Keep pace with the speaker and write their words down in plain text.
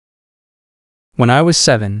When I was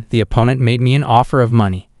 7, the opponent made me an offer of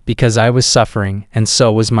money. Because I was suffering, and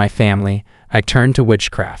so was my family, I turned to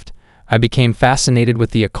witchcraft. I became fascinated with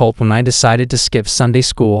the occult when I decided to skip Sunday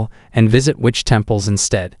school and visit witch temples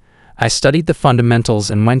instead. I studied the fundamentals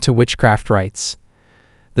and went to witchcraft rites.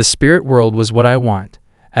 The spirit world was what I want.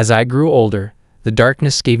 As I grew older, the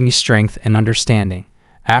darkness gave me strength and understanding.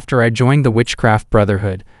 After I joined the Witchcraft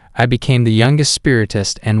Brotherhood, I became the youngest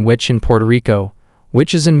spiritist and witch in Puerto Rico.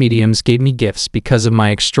 Witches and mediums gave me gifts because of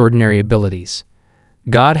my extraordinary abilities.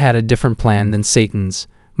 God had a different plan than Satan's.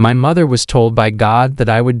 My mother was told by God that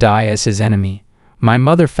I would die as his enemy. My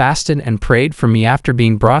mother fasted and prayed for me after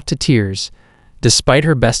being brought to tears. Despite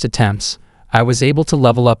her best attempts, I was able to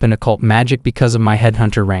level up in occult magic because of my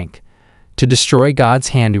headhunter rank. To destroy God's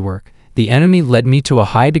handiwork, the enemy led me to a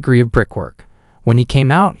high degree of brickwork. When he came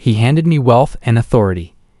out, he handed me wealth and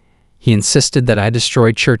authority. He insisted that I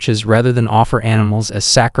destroy churches rather than offer animals as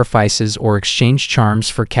sacrifices or exchange charms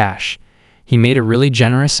for cash. He made a really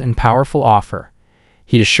generous and powerful offer.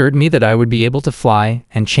 He assured me that I would be able to fly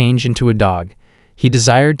and change into a dog. He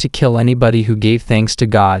desired to kill anybody who gave thanks to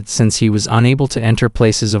God since he was unable to enter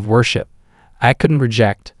places of worship. I couldn't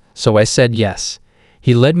reject, so I said yes.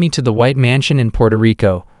 He led me to the White Mansion in Puerto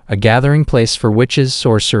Rico, a gathering place for witches,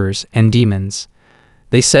 sorcerers, and demons.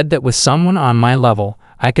 They said that with someone on my level,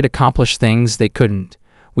 I could accomplish things they couldn't.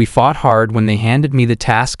 We fought hard when they handed me the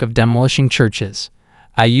task of demolishing churches.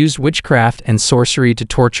 I used witchcraft and sorcery to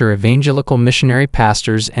torture evangelical missionary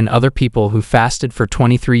pastors and other people who fasted for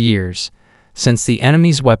 23 years. Since the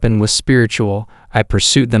enemy's weapon was spiritual, I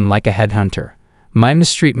pursued them like a headhunter. My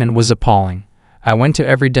mistreatment was appalling. I went to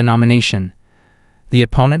every denomination. The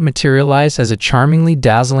opponent materialized as a charmingly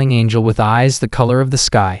dazzling angel with eyes the color of the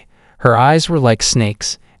sky. Her eyes were like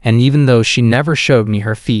snakes, and even though she never showed me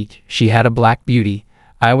her feet, she had a black beauty.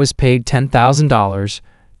 I was paid $10,000,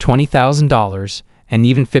 $20,000, and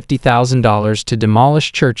even $50,000 to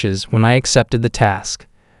demolish churches when I accepted the task.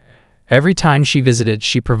 Every time she visited,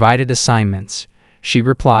 she provided assignments. She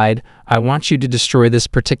replied, "I want you to destroy this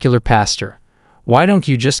particular pastor." "Why don't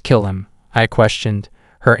you just kill him?" I questioned.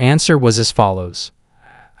 Her answer was as follows: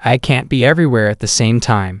 "I can't be everywhere at the same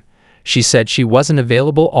time." She said she wasn't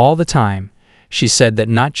available all the time. She said that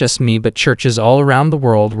not just me but churches all around the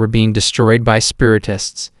world were being destroyed by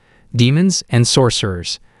spiritists, demons, and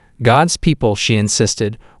sorcerers. God's people, she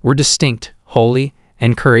insisted, were distinct, holy,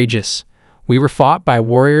 and courageous. We were fought by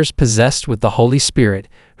warriors possessed with the Holy Spirit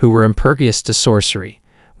who were impervious to sorcery.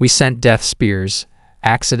 We sent death spears,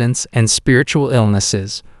 accidents, and spiritual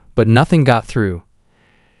illnesses, but nothing got through.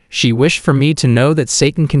 She wished for me to know that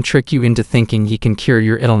Satan can trick you into thinking he can cure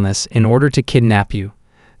your illness in order to kidnap you.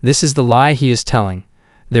 This is the lie he is telling.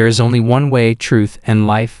 There is only one way, truth, and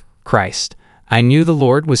life, Christ. I knew the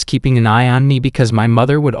Lord was keeping an eye on me because my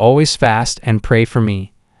mother would always fast and pray for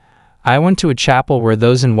me. I went to a chapel where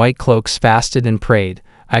those in white cloaks fasted and prayed.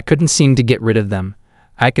 I couldn't seem to get rid of them.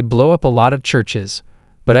 I could blow up a lot of churches,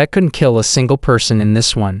 but I couldn't kill a single person in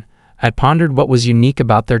this one. I pondered what was unique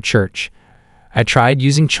about their church. I tried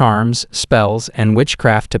using charms, spells, and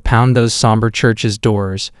witchcraft to pound those somber churches'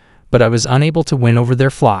 doors, but I was unable to win over their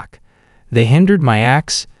flock. They hindered my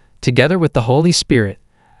acts, together with the Holy Spirit.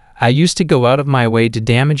 I used to go out of my way to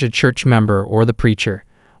damage a church member or the preacher.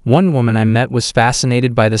 One woman I met was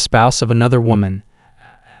fascinated by the spouse of another woman.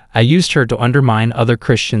 I used her to undermine other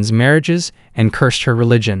Christians' marriages and cursed her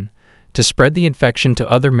religion. To spread the infection to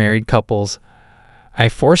other married couples, I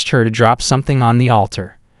forced her to drop something on the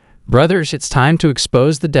altar. Brothers, it's time to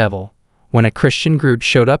expose the devil. When a Christian group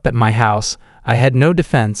showed up at my house, I had no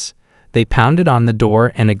defense. They pounded on the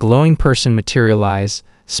door and a glowing person materialized,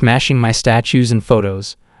 smashing my statues and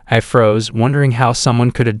photos. I froze, wondering how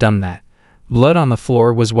someone could have done that. Blood on the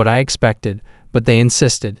floor was what I expected, but they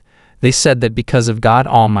insisted. They said that because of God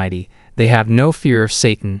Almighty, they have no fear of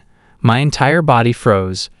Satan. My entire body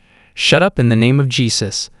froze. "Shut up in the name of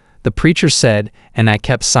Jesus," the preacher said, and I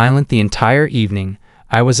kept silent the entire evening.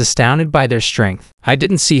 I was astounded by their strength. I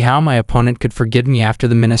didn't see how my opponent could forgive me after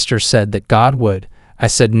the minister said that God would. I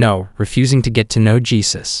said no, refusing to get to know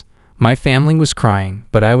Jesus. My family was crying,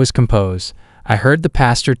 but I was composed. I heard the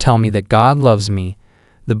pastor tell me that God loves me.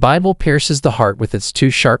 The Bible pierces the heart with its two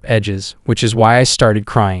sharp edges, which is why I started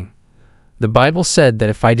crying. The Bible said that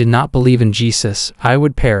if I did not believe in Jesus, I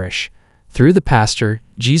would perish. Through the pastor,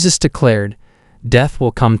 Jesus declared, "Death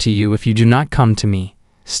will come to you if you do not come to me."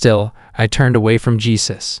 Still, I turned away from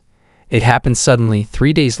Jesus. It happened suddenly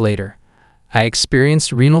 3 days later. I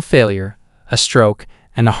experienced renal failure, a stroke,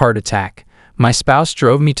 and a heart attack. My spouse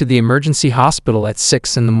drove me to the emergency hospital at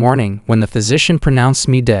 6 in the morning when the physician pronounced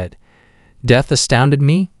me dead. Death astounded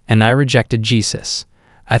me, and I rejected Jesus.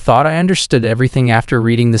 I thought I understood everything after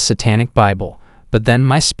reading the Satanic Bible, but then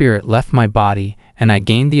my spirit left my body and I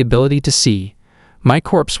gained the ability to see. My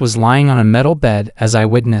corpse was lying on a metal bed as I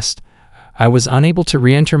witnessed. I was unable to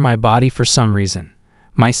re-enter my body for some reason.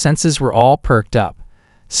 My senses were all perked up.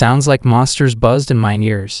 Sounds like monsters buzzed in my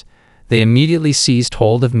ears. They immediately seized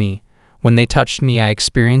hold of me. When they touched me, I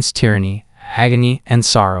experienced tyranny, agony, and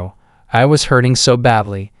sorrow. I was hurting so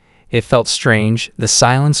badly. It felt strange, the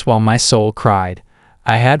silence while my soul cried.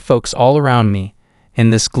 I had folks all around me. In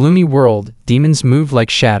this gloomy world, demons moved like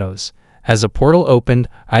shadows. As a portal opened,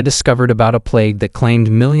 I discovered about a plague that claimed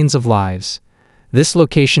millions of lives. This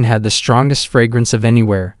location had the strongest fragrance of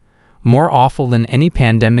anywhere, more awful than any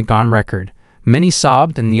pandemic on record. Many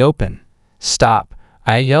sobbed in the open. "Stop,"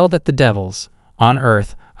 I yelled at the devils. "On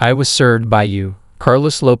earth, I was served by you.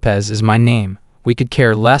 Carlos Lopez is my name. We could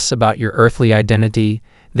care less about your earthly identity,"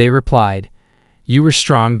 they replied. "You were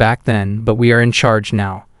strong back then, but we are in charge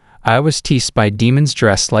now." I was teased by demons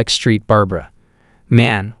dressed like street Barbara.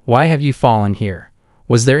 "Man, why have you fallen here?"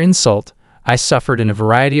 was their insult. I suffered in a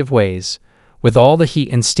variety of ways. With all the heat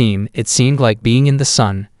and steam, it seemed like being in the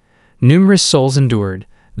sun. Numerous souls endured.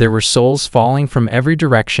 There were souls falling from every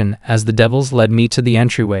direction as the devils led me to the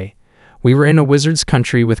entryway. We were in a wizard's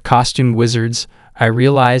country with costumed wizards, I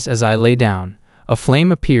realized as I lay down. A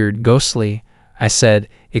flame appeared, ghostly. I said,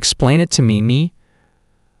 "Explain it to me."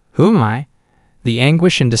 "Who am I?" The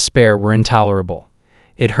anguish and despair were intolerable.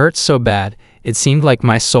 It hurt so bad, it seemed like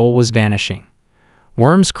my soul was vanishing.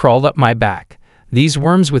 Worms crawled up my back. These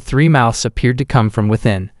worms with 3 mouths appeared to come from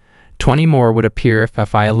within. 20 more would appear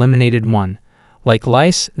if I eliminated one. Like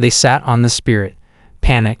lice, they sat on the spirit.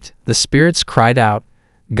 Panicked, the spirits cried out,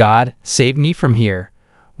 "God, save me from here."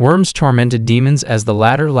 Worms tormented demons as the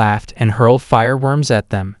latter laughed and hurled fireworms at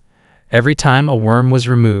them. Every time a worm was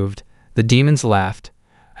removed, the demons laughed.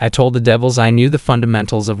 I told the devils I knew the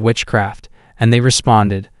fundamentals of witchcraft, and they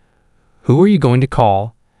responded, "Who are you going to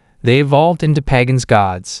call?" They evolved into pagans'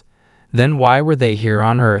 gods. Then why were they here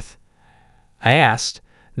on earth? I asked.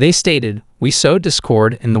 They stated, "We sow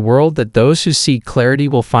discord in the world that those who seek clarity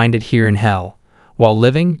will find it here in hell. While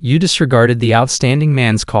living, you disregarded the outstanding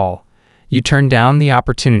man's call. You turned down the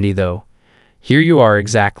opportunity, though. Here you are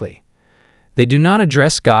exactly." They do not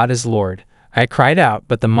address God as Lord. I cried out,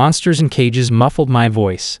 but the monsters in cages muffled my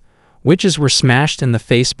voice. Witches were smashed in the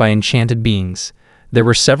face by enchanted beings. There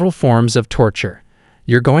were several forms of torture.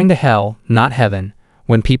 You're going to hell, not heaven.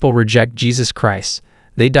 When people reject Jesus Christ,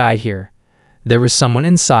 they die here. There was someone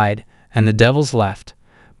inside, and the devils left.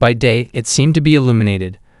 By day, it seemed to be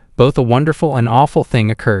illuminated. Both a wonderful and awful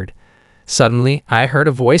thing occurred. Suddenly, I heard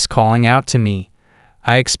a voice calling out to me.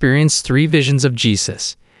 I experienced 3 visions of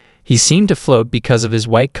Jesus. He seemed to float because of his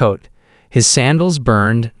white coat. His sandals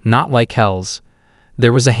burned, not like hell's.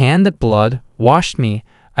 There was a hand that blood washed me.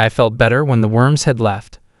 I felt better when the worms had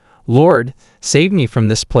left. "Lord, save me from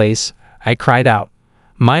this place," I cried out.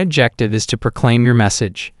 "My objective is to proclaim your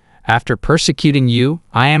message. After persecuting you,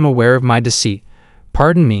 I am aware of my deceit.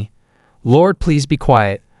 Pardon me. Lord, please be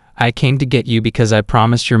quiet. I came to get you because I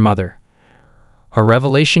promised your mother." A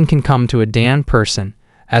revelation can come to a damned person.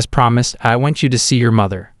 As promised, I want you to see your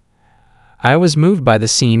mother. I was moved by the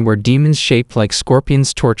scene where demons shaped like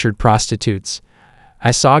scorpions tortured prostitutes. I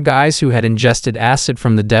saw guys who had ingested acid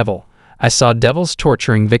from the devil. I saw devils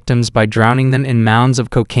torturing victims by drowning them in mounds of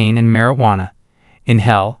cocaine and marijuana. In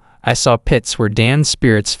hell, I saw pits where damned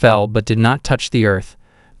spirits fell but did not touch the earth.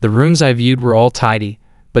 The rooms I viewed were all tidy,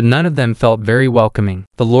 but none of them felt very welcoming.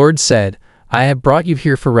 The Lord said, "I have brought you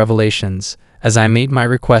here for revelations, as I made my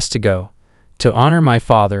request to go. To honor my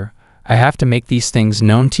Father, I have to make these things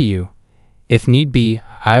known to you. If need be,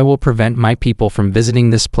 I will prevent my people from visiting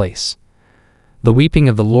this place." The weeping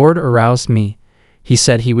of the Lord aroused me. He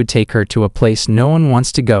said he would take her to a place no one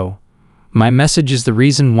wants to go. My message is the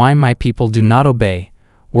reason why my people do not obey.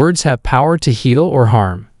 Words have power to heal or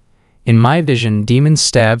harm. In my vision, demons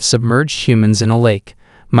stabbed submerged humans in a lake.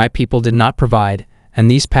 My people did not provide,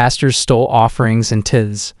 and these pastors stole offerings and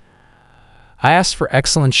tithes. I asked for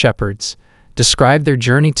excellent shepherds. Describe their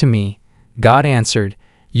journey to me. God answered,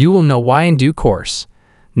 "You will know why in due course.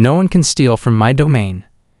 No one can steal from my domain."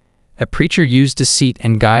 A preacher used deceit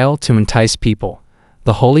and guile to entice people.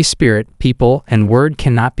 The Holy Spirit, people, and word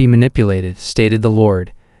cannot be manipulated, stated the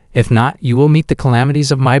Lord. If not, you will meet the calamities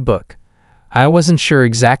of my book. I wasn't sure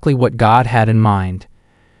exactly what God had in mind.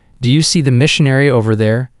 "Do you see the missionary over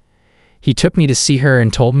there?" He took me to see her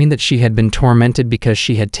and told me that she had been tormented because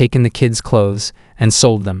she had taken the kids' clothes and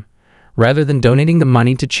sold them. Rather than donating the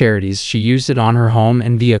money to charities, she used it on her home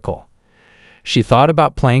and vehicle. She thought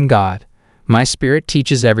about playing God. "My spirit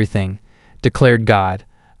teaches everything," declared God.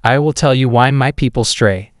 I will tell you why my people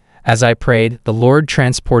stray. As I prayed, the Lord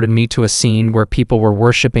transported me to a scene where people were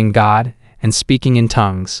worshiping God and speaking in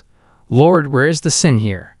tongues. Lord, where is the sin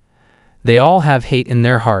here? They all have hate in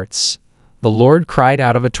their hearts. The Lord cried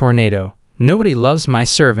out of a tornado, nobody loves my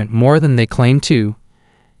servant more than they claim to.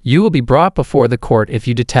 You will be brought before the court if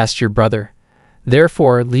you detest your brother.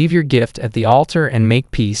 Therefore, leave your gift at the altar and make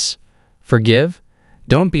peace. Forgive.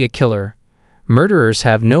 Don't be a killer. Murderers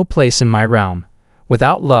have no place in my realm.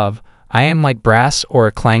 Without love, I am like brass or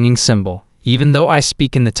a clanging cymbal, even though I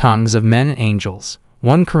speak in the tongues of men and angels.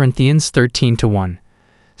 1 Corinthians 13:1.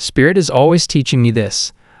 Spirit is always teaching me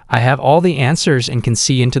this. I have all the answers and can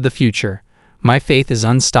see into the future. My faith is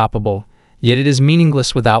unstoppable, yet it is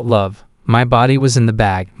meaningless without love. My body was in the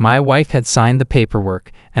bag, my wife had signed the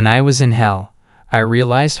paperwork, and I was in hell. I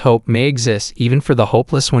realized hope may exist even for the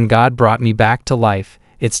hopeless when God brought me back to life.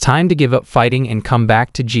 It's time to give up fighting and come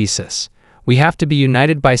back to Jesus. We have to be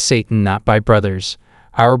united by Satan, not by brothers.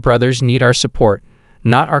 Our brothers need our support,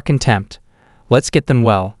 not our contempt. Let's get them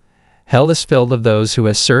well. Hell is filled of those who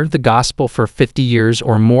have served the gospel for 50 years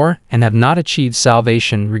or more and have not achieved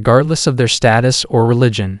salvation regardless of their status or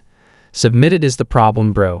religion. Submitted is the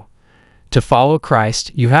problem, bro. To follow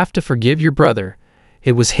Christ, you have to forgive your brother.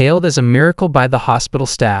 It was hailed as a miracle by the hospital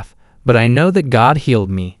staff, but I know that God healed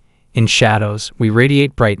me. In shadows, we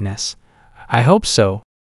radiate brightness. I hope so.